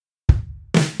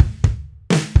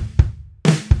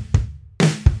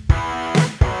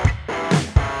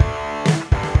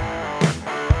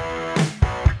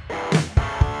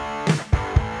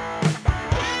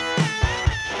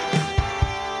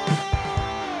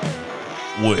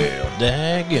Well,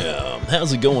 daggum.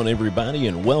 How's it going, everybody?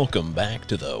 And welcome back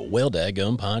to the Well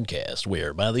Daggum podcast,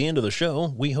 where by the end of the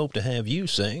show, we hope to have you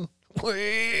saying, Well,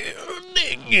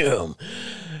 daggum.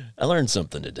 I learned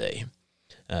something today.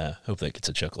 Hope that gets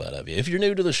a chuckle out of you. If you're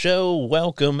new to the show,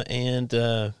 welcome, and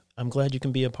I'm glad you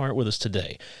can be a part with us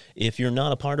today. If you're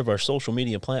not a part of our social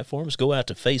media platforms, go out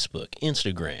to Facebook,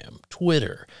 Instagram,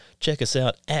 Twitter. Check us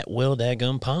out at Well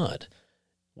Daggum Pod.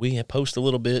 We post a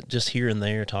little bit just here and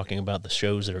there talking about the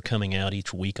shows that are coming out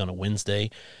each week on a Wednesday.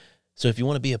 So if you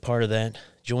want to be a part of that,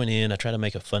 join in. I try to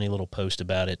make a funny little post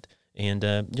about it, and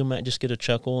you might just get a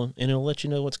chuckle, and it'll let you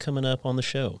know what's coming up on the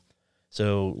show.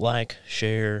 So like,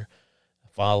 share,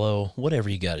 follow, whatever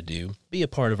you got to do. Be a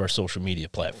part of our social media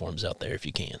platforms out there if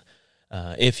you can.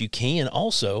 If you can,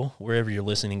 also, wherever you're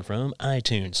listening from,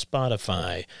 iTunes,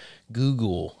 Spotify,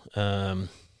 Google, I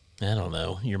don't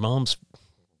know, your mom's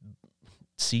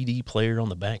CD player on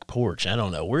the back porch. I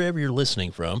don't know. Wherever you're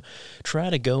listening from,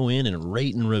 try to go in and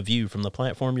rate and review from the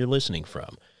platform you're listening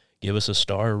from. Give us a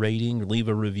star rating, leave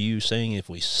a review saying if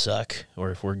we suck or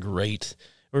if we're great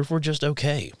or if we're just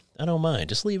okay. I don't mind.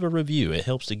 Just leave a review. It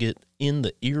helps to get in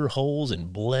the ear holes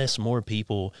and bless more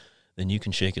people than you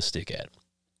can shake a stick at.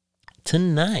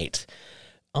 Tonight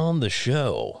on the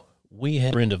show, we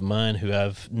have a friend of mine who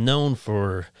I've known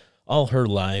for all her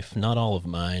life, not all of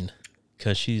mine,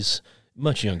 because she's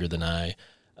much younger than I,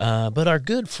 but our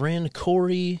good friend,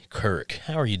 Cori Kirk.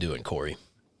 How are you doing, Cori?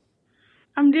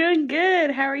 I'm doing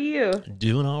good. How are you?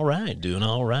 Doing all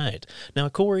right. Now,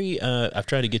 Cori, I've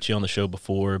tried to get you on the show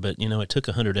before, but, it took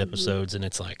 100 episodes, and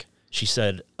it's like, she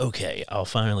said, okay, I'll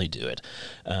finally do it.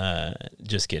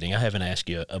 Just kidding. I haven't asked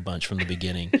you a bunch from the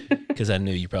beginning, because I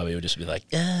knew you probably would just be like,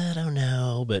 I don't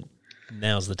know, but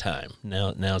now's the time.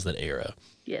 Now's that era.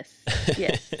 Yes.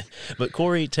 But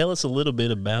Cori, tell us a little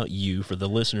bit about you for the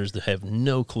listeners that have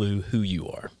no clue who you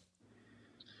are.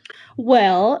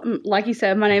 Well, like you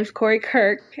said, my name's Cori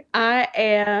Kirk. I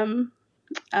am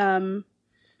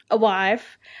a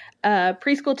wife, a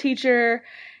preschool teacher,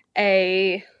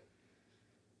 a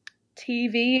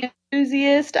TV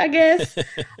enthusiast, I guess.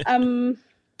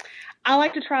 I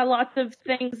like to try lots of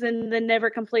things and then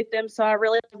never complete them, so I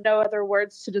really have no other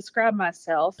words to describe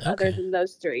myself other than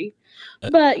those three.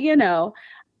 But, yeah.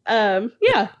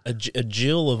 A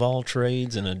Jill of all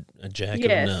trades and a Jack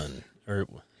of none. Or,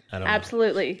 I don't know.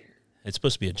 Absolutely. It's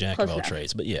supposed to be a Jack of all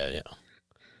trades, but yeah.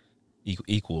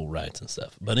 Equal rights and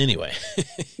stuff. But anyway.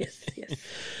 Yes.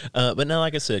 But now,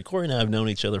 like I said, Cori and I have known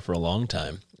each other for a long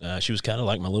time. She was kind of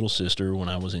like my little sister when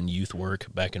I was in youth work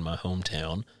back in my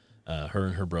hometown. Her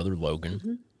and her brother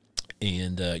Logan,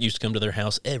 and used to come to their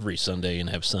house every Sunday and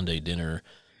have Sunday dinner.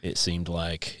 It seemed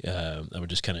like I would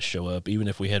just kind of show up, even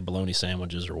if we had bologna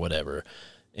sandwiches or whatever,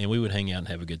 and we would hang out and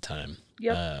have a good time.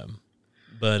 Yep.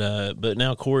 But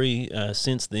now Cori,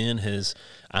 since then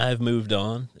I've moved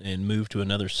on and moved to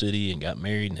another city and got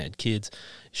married and had kids.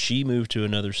 She moved to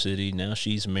another city. Now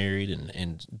she's married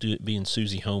and being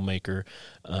Susie Homemaker,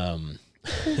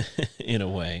 in a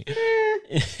way.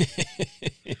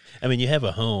 I mean, you have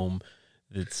a home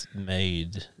that's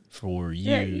made for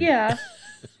you. Yeah.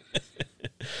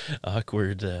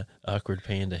 awkward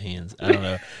panda hands. I don't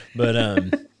know,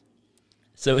 but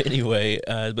so anyway,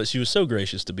 but she was so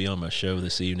gracious to be on my show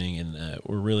this evening, and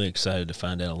we're really excited to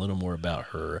find out a little more about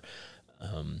her.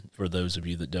 For those of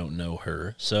you that don't know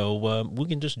her, so we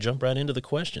can just jump right into the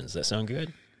questions. That sound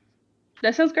good?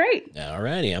 That sounds great. All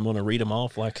righty. I'm going to read them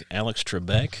off like Alex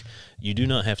Trebek. You do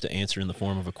not have to answer in the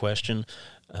form of a question.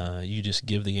 You just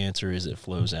give the answer as it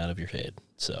flows out of your head.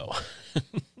 So.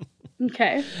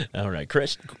 Okay. All right.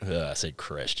 I said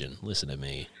Christian. Listen to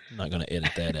me. I'm not going to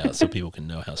edit that out so people can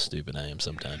know how stupid I am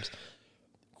sometimes.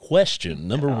 Question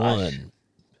number one.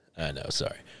 I know.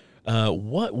 Sorry.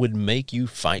 What would make you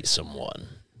fight someone?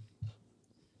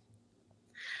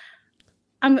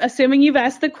 I'm assuming you've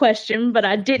asked the question, but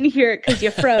I didn't hear it because you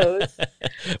froze.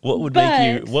 What would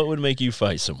make you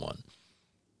fight someone?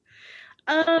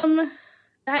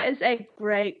 That is a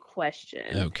great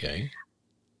question. Okay.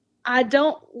 I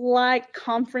don't like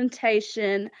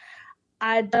confrontation.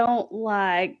 I don't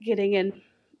like getting in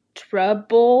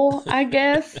trouble, I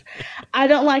guess. I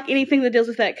don't like anything that deals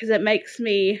with that because it makes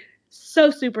me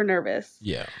so super nervous.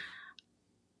 Yeah.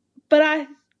 But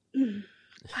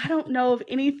I don't know of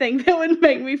anything that would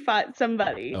make me fight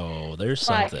somebody. Oh, there's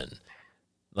something.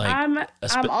 I'm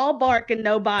all bark and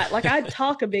no bite. Like, I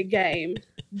talk a big game.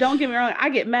 Don't get me wrong. I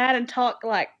get mad and talk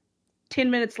like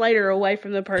 10 minutes later away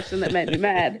from the person that made me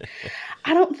mad.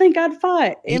 I don't think I'd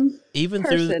fight even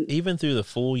through the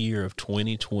full year of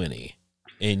 2020,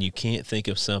 and you can't think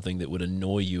of something that would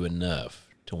annoy you enough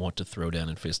to want to throw down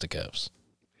in fisticuffs.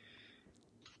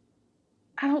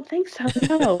 I don't think so,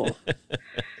 no.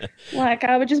 Like,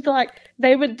 I would just be like,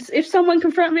 if someone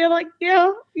confront me, I'm like,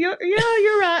 yeah, you're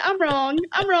right, I'm wrong,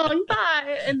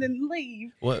 bye, and then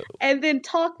leave. What? And then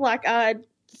talk like I'd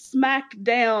smacked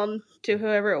down to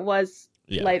whoever it was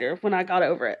later when I got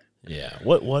over it. Yeah.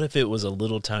 What if it was a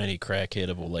little tiny crackhead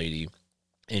of a lady,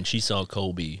 and she saw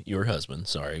Colby, your husband,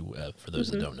 sorry, for those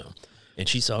that don't know, and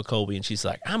she saw Colby, and she's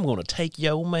like, I'm going to take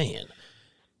your man.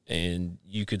 And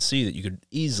you could see that you could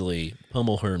easily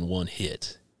pummel her in one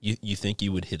hit. You think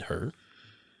you would hit her?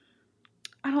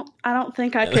 I don't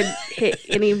think I could hit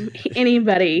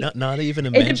anybody. Not even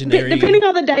imaginary. Depending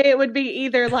on the day, it would be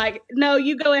either like, no,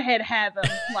 you go ahead, have him.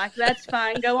 Like, that's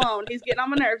fine, go on. He's getting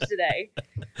on my nerves today.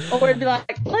 Or it'd be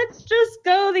like, let's just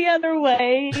go the other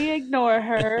way, ignore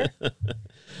her,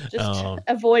 just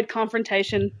avoid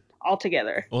confrontation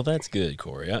altogether. Well, that's good,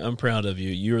 Cori. I'm proud of you.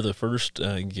 You're the first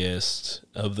guest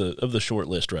of the short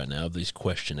list right now of these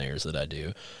questionnaires that I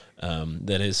do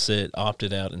that has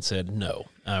opted out and said, no,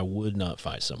 I would not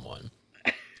fight someone.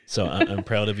 So I'm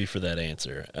proud of you for that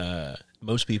answer.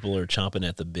 Most people are chomping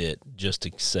at the bit just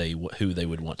to say who they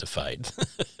would want to fight.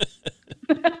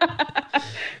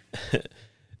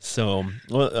 So,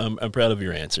 well, I'm proud of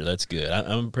your answer. That's good.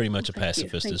 I'm pretty much a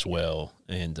pacifist as well,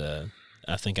 and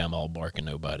I think I'm all bark and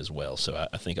no bite as well, so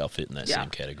I think I'll fit in that same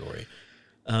category.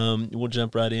 We'll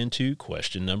jump right into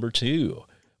question number 2.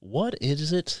 What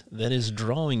is it that is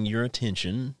drawing your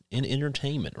attention in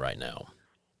entertainment right now?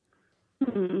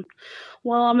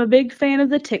 Well, I'm a big fan of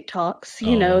the TikToks,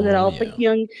 you know, that all the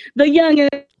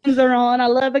youngins are on. I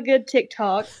love a good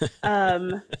TikTok.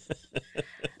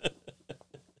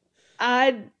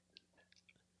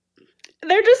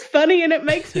 They're just funny and it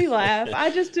makes me laugh. I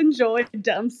just enjoy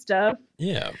dumb stuff.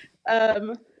 Yeah.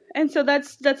 And so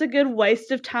that's a good waste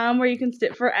of time where you can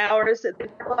sit for hours and then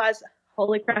realize,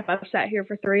 holy crap, I've sat here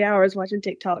for 3 hours watching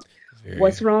TikTok.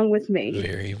 What's wrong with me?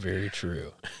 Very, very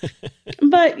true.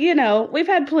 But, you know, we've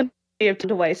had plenty of time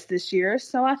to waste this year,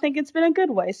 so I think it's been a good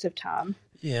waste of time.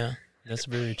 Yeah, that's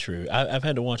very true. I've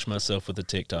had to watch myself with the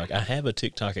TikTok. I have a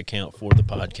TikTok account for the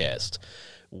podcast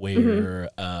where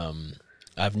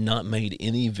I've not made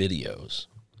any videos,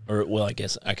 or, well, I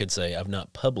guess I could say I've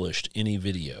not published any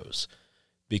videos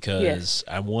because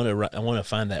I want to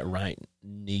find that right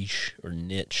niche or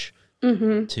niche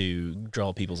to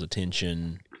draw people's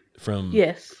attention from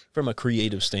a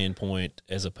creative standpoint,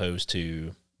 as opposed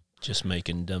to just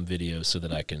making dumb videos so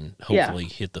that I can hopefully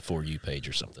hit the For You page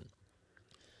or something.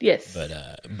 Yes.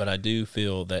 But I do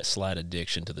feel that slight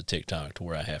addiction to the TikTok to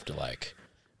where I have to like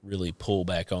really pull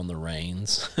back on the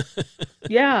reins.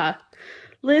 Yeah.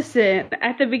 Listen,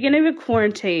 at the beginning of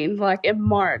quarantine, like in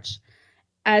March,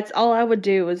 that's all I would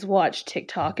do was watch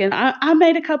TikTok. And I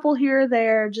made a couple here or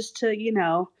there just to, you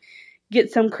know,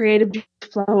 get some creative juice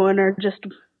flowing or just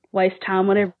waste time,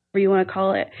 whatever you want to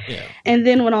call it. Yeah. And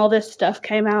then when all this stuff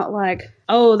came out, like,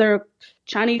 oh, the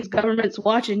Chinese government's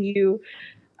watching you,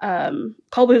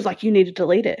 Colby was like, you need to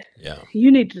delete it. Yeah.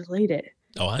 You need to delete it.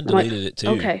 Oh, I deleted it too.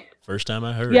 Okay. First time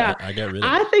I heard it, I got rid of it.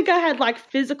 I think I had like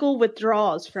physical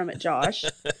withdrawals from it, Josh.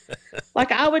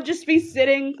 Like I would just be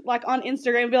sitting like on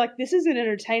Instagram and be like, this isn't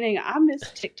entertaining. I miss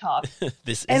TikTok.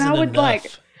 This and isn't I would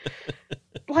enough.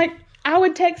 like I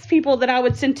would text people that I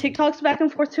would send TikToks back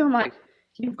and forth to. I'm like,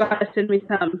 you've got to send me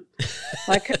some.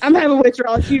 Like, I'm having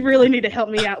withdrawals. You really need to help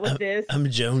me out with this. I'm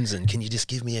jonesing. Can you just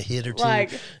give me a hit or two?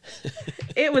 Like,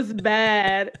 it was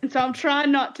bad. And so I'm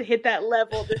trying not to hit that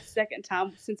level this second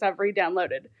time since I've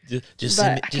re-downloaded. Just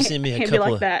send me a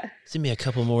couple. Send me a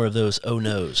couple more of those oh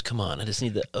no's. Come on, I just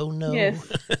need the oh no.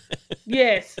 Yes.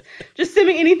 Yes. Just send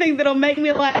me anything that'll make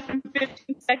me laugh in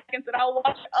 15 seconds and I'll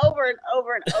watch over and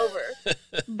over and over.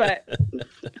 But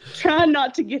try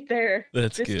not to get there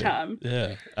this good. Time.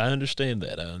 Yeah, I understand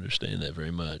that. I understand that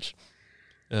very much.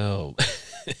 Oh,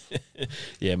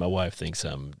 yeah, my wife thinks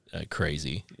I'm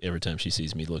crazy every time she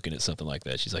sees me looking at something like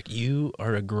that. She's like, you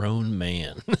are a grown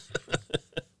man.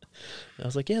 I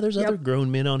was like, yeah, there's other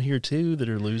grown men on here too that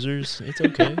are losers. It's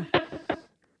okay.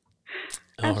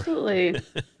 Absolutely.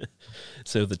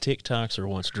 So the TikToks are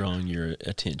what's drawing your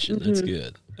attention. That's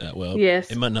good. Well,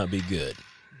 yes. It might not be good,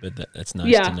 but that's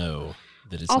nice to know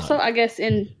that it's also, not. I guess,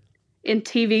 in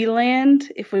TV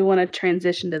land, if we want to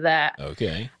transition to that.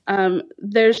 Okay.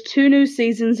 There's 2 new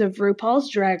seasons of RuPaul's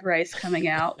Drag Race coming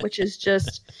out, which is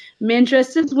just men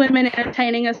dressed as women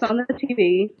entertaining us on the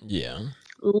TV. Yeah.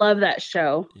 Love that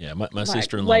show. Yeah, my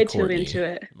sister-in-law way Courtney. Too into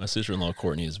it. My sister-in-law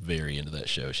Courtney is very into that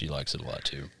show. She likes it a lot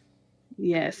too.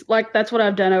 Yes, like that's what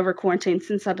I've done over quarantine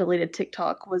since I deleted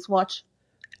TikTok was watch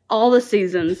all the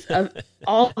seasons of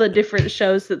all the different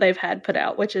shows that they've had put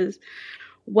out, which is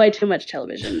way too much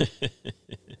television.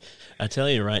 I tell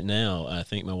you right now, I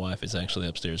think my wife is actually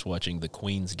upstairs watching The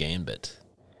Queen's Gambit.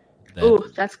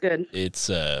 Ooh, that's good. That's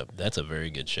a very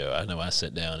good show. I know I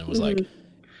sat down and was like,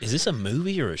 is this a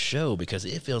movie or a show? Because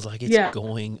it feels like it's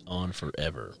going on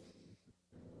forever.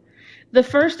 The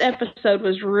first episode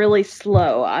was really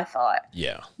slow, I thought.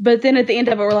 Yeah. But then at the end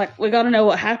of it, we're like, we got to know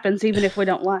what happens, even if we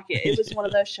don't like it. It was one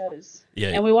of those shows. Yeah.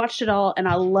 And we watched it all, and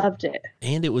I loved it.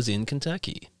 And it was in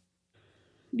Kentucky.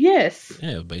 Yes.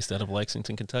 Yeah, it was based out of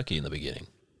Lexington, Kentucky in the beginning.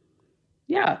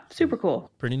 Yeah, super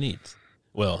cool. Pretty neat.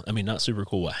 Well, I mean, not super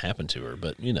cool what happened to her,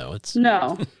 but, you know, it's...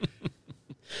 No.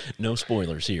 No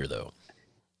spoilers here, though.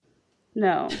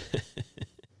 No.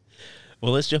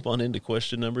 Well, let's jump on into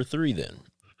question number 3, then.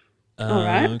 All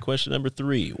right. Question number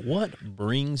 3. What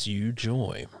brings you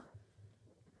joy?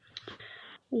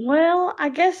 Well, I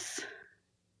guess,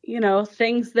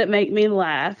 things that make me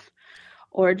laugh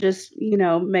or just,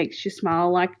 makes you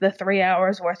smile, like the 3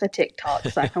 hours worth of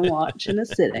TikToks I can watch in a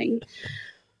sitting.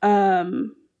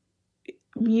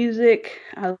 Music.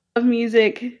 I love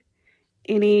music.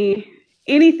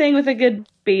 Anything with a good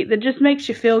beat that just makes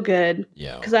you feel good.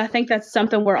 Yeah. Because I think that's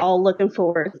something we're all looking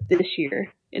for this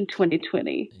year in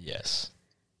 2020. Yes.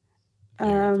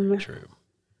 Very true.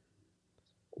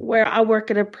 Where I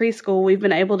work at a preschool, we've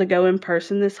been able to go in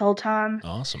person this whole time.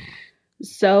 Awesome.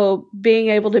 So being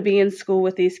able to be in school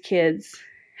with these kids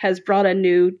has brought a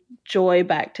new joy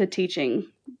back to teaching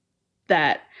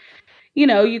that,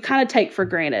 you kind of take for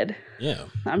granted. Yeah.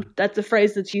 That's a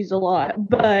phrase that's used a lot.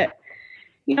 But,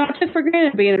 I took for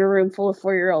granted being in a room full of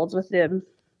 4-year-olds with them,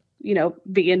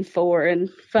 being 4 and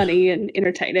funny and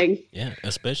entertaining. Yeah,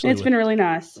 especially and it's been really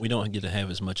nice. We don't get to have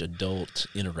as much adult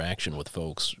interaction with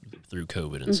folks through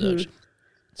COVID and such.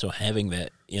 So having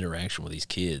that interaction with these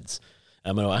kids,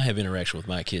 I mean, I have interaction with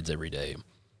my kids every day,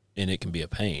 and it can be a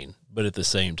pain. But at the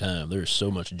same time, there's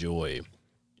so much joy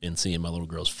in seeing my little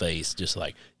girl's face, just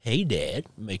like, hey, Dad,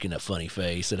 making a funny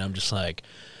face. And I'm just like,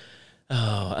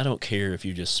 oh, I don't care if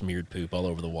you just smeared poop all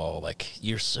over the wall. Like,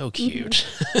 you're so cute.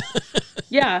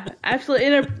 Yeah, absolutely.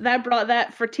 And that brought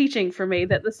that for teaching for me,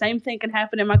 that the same thing can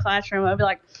happen in my classroom. I'd be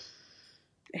like,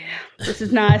 yeah, this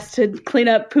is nice to clean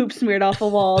up poop smeared off a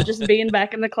wall, just being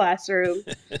back in the classroom.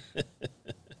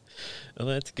 Well,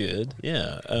 that's good.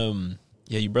 Yeah.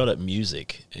 Yeah, you brought up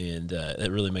music, and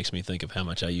that really makes me think of how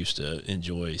much I used to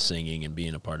enjoy singing and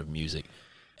being a part of music.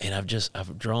 And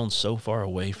I've drawn so far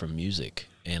away from music,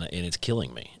 and it's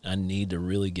killing me. I need to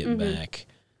really get back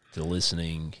to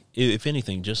listening, if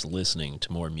anything, just listening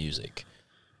to more music.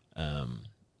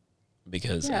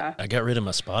 Because I got rid of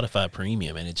my Spotify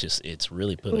premium, and it's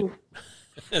really put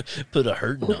a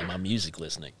hurting on my music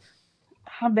listening.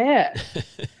 I bet.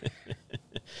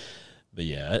 But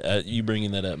yeah, you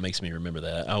bringing that up makes me remember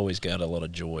that. I always got a lot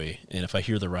of joy, and if I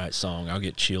hear the right song, I'll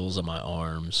get chills on my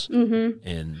arms.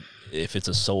 And if it's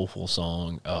a soulful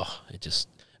song,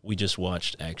 we just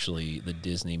watched actually the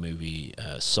Disney movie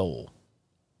Soul.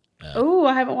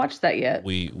 I haven't watched that yet.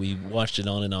 We watched it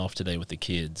on and off today with the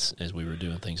kids as we were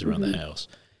doing things around the house,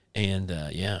 and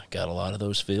got a lot of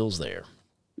those feels there.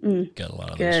 Got a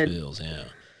lot of those feels, yeah.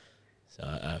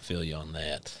 So I feel you on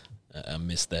that. I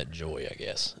miss that joy, I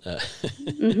guess.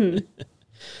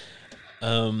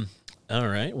 All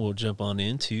right, we'll jump on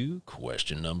into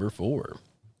question number 4.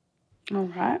 All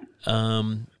right.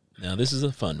 Now, this is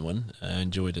a fun one. I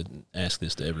enjoy to ask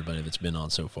this to everybody that's been on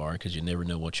so far because you never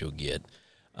know what you'll get.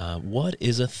 What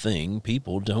is a thing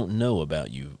people don't know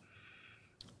about you?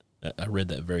 I read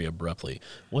that very abruptly.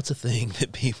 What's a thing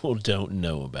that people don't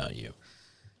know about you?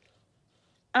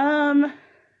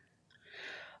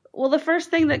 Well, the first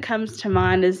thing that comes to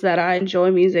mind is that I enjoy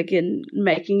music and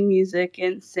making music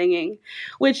and singing,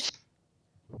 which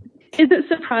isn't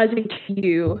surprising to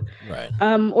you, right?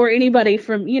 Or anybody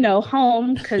from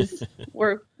home, because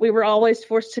we were always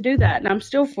forced to do that, and I'm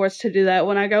still forced to do that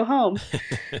when I go home.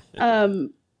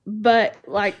 But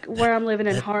like where I'm living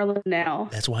in Harlan now,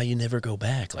 that's why you never go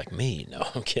back, like me. No,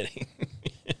 I'm kidding.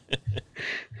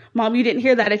 Mom, you didn't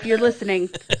hear that. If you're listening.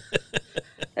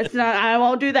 It's not. I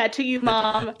won't do that to you,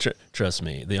 Mom. Trust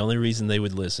me. The only reason they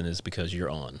would listen is because you're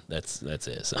on. That's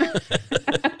it. So.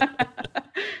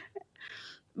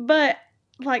 But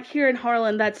like here in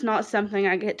Harlan, that's not something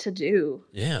I get to do.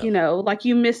 Yeah. Like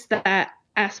you miss that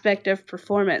aspect of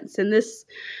performance. And this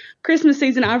Christmas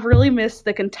season, I've really missed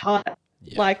the cantata,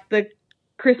 like the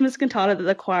Christmas cantata that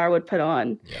the choir would put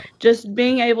on. Yeah. Just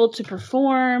being able to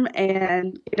perform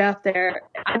and get out there.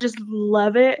 I just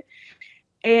love it.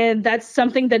 And that's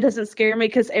something that doesn't scare me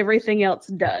because everything else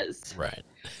does. Right.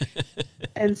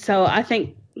 And so I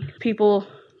think people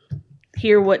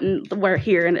here wouldn't, where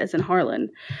here and is in Harlan.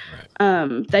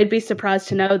 Right. They'd be surprised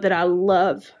to know that I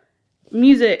love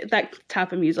music, that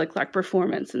type of music, like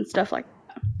performance and stuff like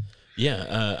that.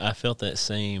 Yeah, I felt that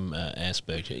same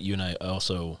aspect. You and I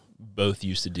also both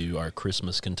used to do our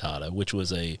Christmas cantata, which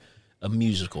was a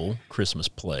musical Christmas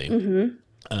play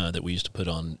that we used to put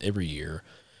on every year.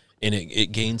 And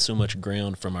it gained so much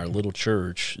ground from our little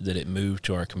church that it moved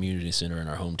to our community center in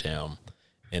our hometown.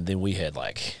 And then we had,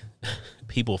 like,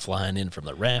 people flying in from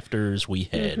the rafters. We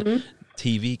had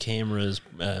TV cameras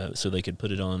so they could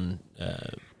put it on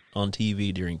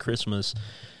TV during Christmas.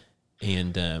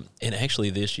 And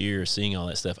actually this year, seeing all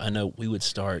that stuff, I know we would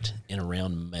start in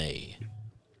around May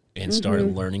and start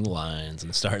learning lines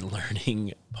and start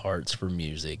learning parts for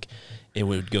music. And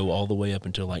we would go all the way up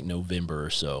until, like, November or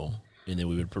so. And then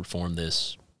we would perform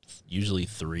this usually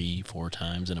 3-4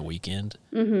 times in a weekend.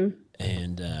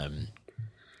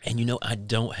 And you know, I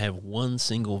don't have one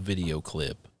single video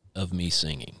clip of me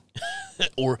singing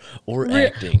or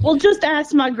acting. Well, just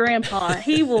ask my grandpa.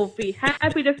 He will be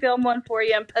happy to film one for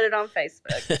you and put it on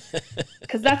Facebook.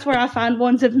 Because that's where I find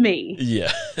ones of me.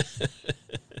 Yeah.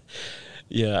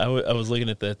 Yeah, I was looking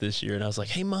at that this year, and I was like,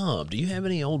 hey, Mom, do you have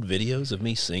any old videos of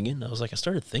me singing? I was like, I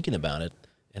started thinking about it,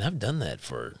 and I've done that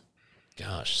for,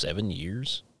 7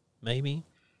 years, maybe.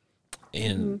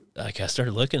 And like I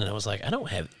started looking, and I was like, I don't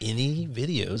have any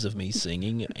videos of me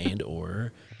singing and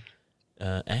or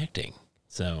acting.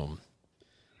 So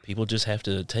people just have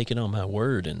to take it on my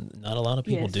word, and not a lot of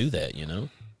people do that, you know?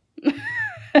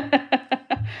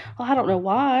 Well, I don't know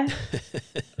why.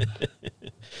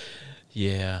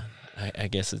 Yeah, I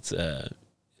guess it's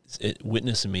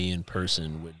witnessing me in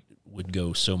person would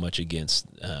go so much against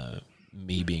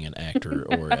me being an actor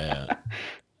or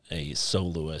a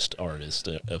soloist artist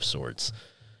of sorts.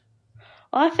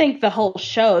 Well, I think the whole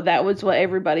show, that was what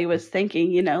everybody was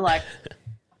thinking, you know, like,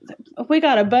 we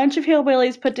got a bunch of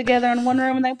hillbillies put together in one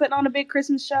room and they put on a big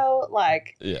Christmas show.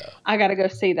 Like, yeah, I got to go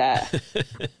see that.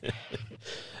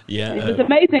 Yeah. It was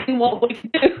amazing what we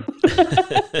could do.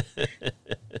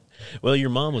 Well, your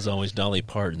mom was always Dolly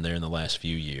Parton there in the last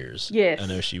few years. Yes. I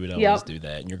know she would always do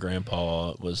that. And your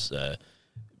grandpa was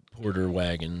Porter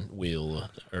Wagner.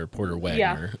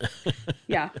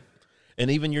 Yeah. And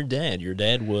even your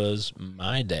dad was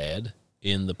my dad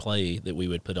in the play that we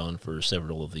would put on for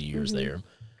several of the years there.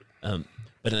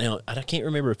 But now, I can't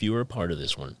remember if you were a part of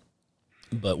this one,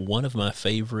 but one of my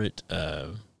favorite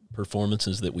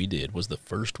performances that we did was the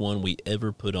first one we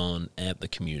ever put on at the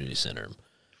community center,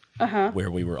 where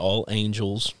we were all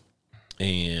angels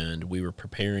and we were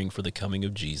preparing for the coming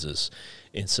of Jesus.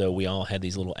 And so we all had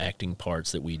these little acting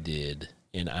parts that we did,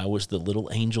 and I was the little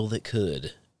angel that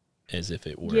could, as if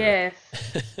it were. Yes.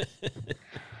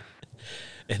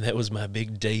 And that was my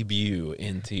big debut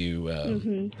into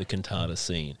the cantata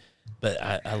scene. But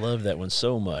I love that one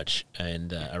so much,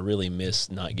 and I really miss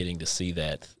not getting to see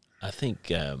that. I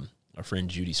think our friend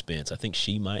Judy Spence, I think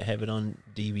she might have it on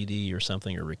DVD or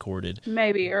something, or recorded.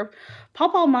 Maybe, or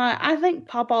Pawpaw might. I think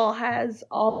Pawpaw has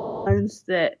all the ones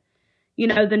that, you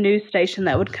know, the news station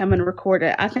that would come and record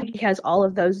it. I think he has all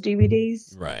of those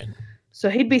DVDs. Right. So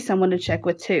he'd be someone to check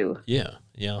with too. Yeah,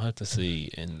 I'll have to see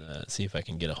if I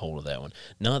can get a hold of that one.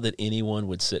 Not that anyone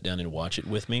would sit down and watch it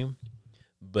with me,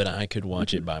 but I could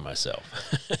watch it by myself.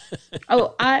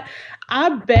 Oh, I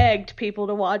begged people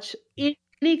to watch any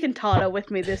cantata with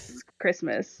me this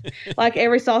Christmas. Like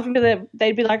every song that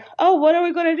they'd be like, "Oh, what are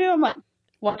we going to do?" I'm like,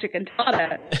 "Watch a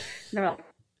cantata." And they're like,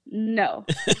 "No."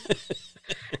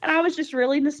 And I was just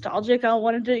really nostalgic. I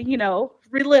wanted to, you know,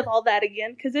 relive all that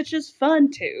again because it's just fun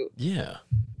too. Yeah,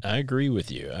 I agree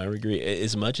with you. I agree.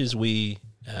 As much as we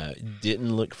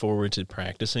didn't look forward to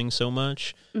practicing so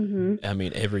much, I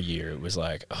mean, every year it was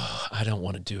like, oh, I don't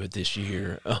want to do it this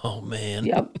year. Oh, man.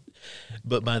 Yep.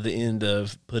 But by the end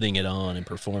of putting it on and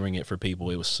performing it for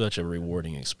people, it was such a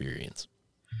rewarding experience.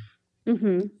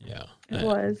 Yeah. It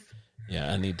was.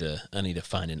 Yeah, I need to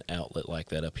find an outlet like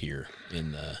that up here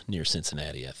in near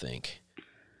Cincinnati, I think.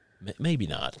 Maybe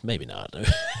not.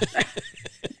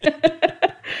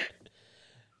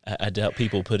 I doubt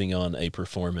people putting on a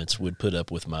performance would put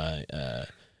up with my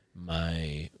I'm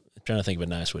trying to think of a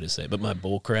nice way to say it, but my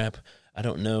bull crap. I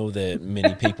don't know that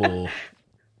many people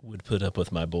would put up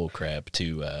with my bull crap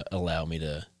to allow me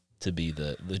to be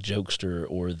the jokester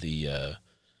or the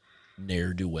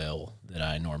ne'er-do-well that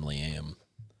I normally am.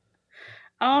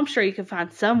 Oh, I'm sure you can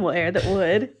find somewhere that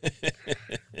would.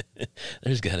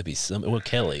 There's got to be some. Well,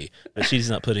 Kelly, but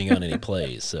she's not putting on any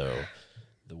plays, so.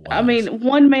 I mean,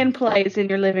 one-man plays in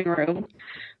your living room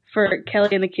for Kelly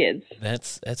and the kids.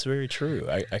 That's very true.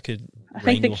 I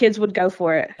think the kids would go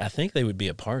for it. I think they would be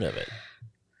a part of it.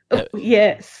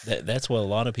 Yes. That's what a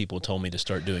lot of people told me to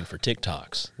start doing for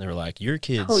TikToks. They were like, your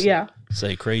kids Oh, yeah.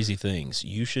 say crazy things.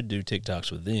 You should do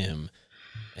TikToks with them.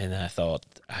 And I thought,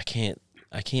 I can't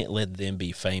let them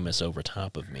be famous over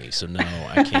top of me. So no,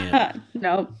 I can't.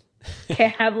 No.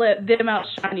 Can't let them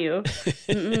outshine you.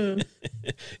 Mm-mm.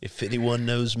 If anyone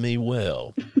knows me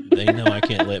well, they know I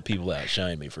can't let people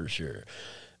outshine me for sure.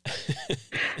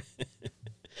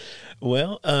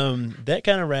 Well, that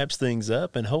kind of wraps things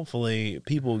up, and hopefully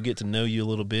people get to know you a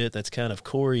little bit. That's kind of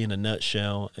Cori in a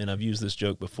nutshell, and I've used this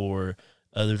joke before,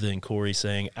 other than Cori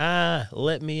saying,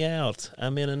 let me out.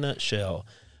 I'm in a nutshell.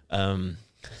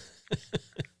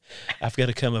 I've got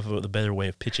to come up with a better way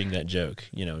of pitching that joke,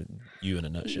 you in a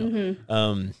nutshell.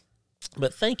 Mm-hmm.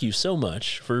 But thank you so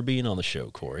much for being on the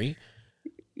show, Cori.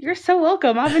 You're so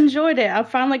welcome. I've enjoyed it. I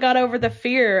finally got over the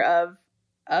fear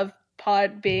of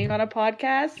being on a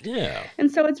podcast. Yeah.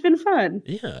 And so it's been fun.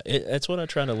 Yeah. That's what I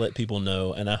try to let people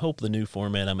know. And I hope the new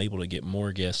format, I'm able to get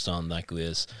more guests on like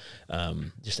this,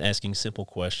 just asking simple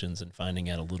questions and finding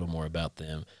out a little more about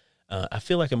them. I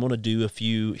feel like I'm going to do a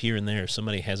few here and there. If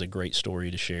somebody has a great story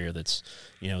to share that's,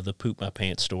 the poop my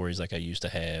pants stories like I used to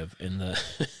have. And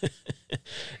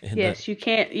yes, you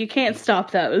can't stop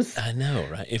those. I know,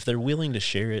 right? If they're willing to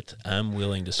share it, I'm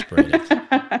willing to spread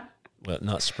it. Well,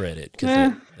 not spread it,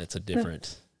 because that's a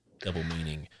different double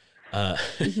meaning.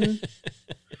 Mm-hmm.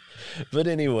 But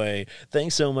anyway,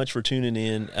 thanks so much for tuning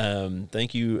in.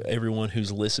 Thank you, everyone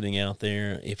who's listening out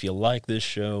there. If you like this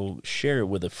show, share it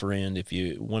with a friend. If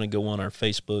you want to go on our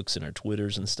Facebooks and our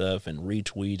Twitters and stuff and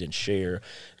retweet and share,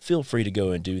 feel free to go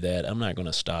and do that. I'm not going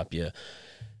to stop you.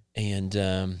 And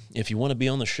if you want to be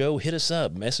on the show, hit us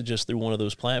up. Message us through one of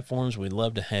those platforms. We'd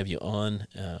love to have you on.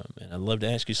 And I'd love to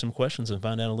ask you some questions and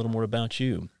find out a little more about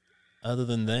you. Other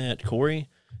than that, Cori,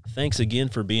 thanks again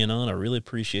for being on. I really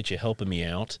appreciate you helping me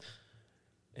out.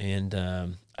 And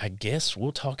I guess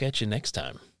we'll talk at you next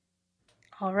time.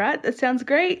 All right. That sounds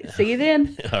great. See you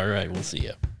then. All right. We'll see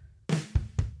you.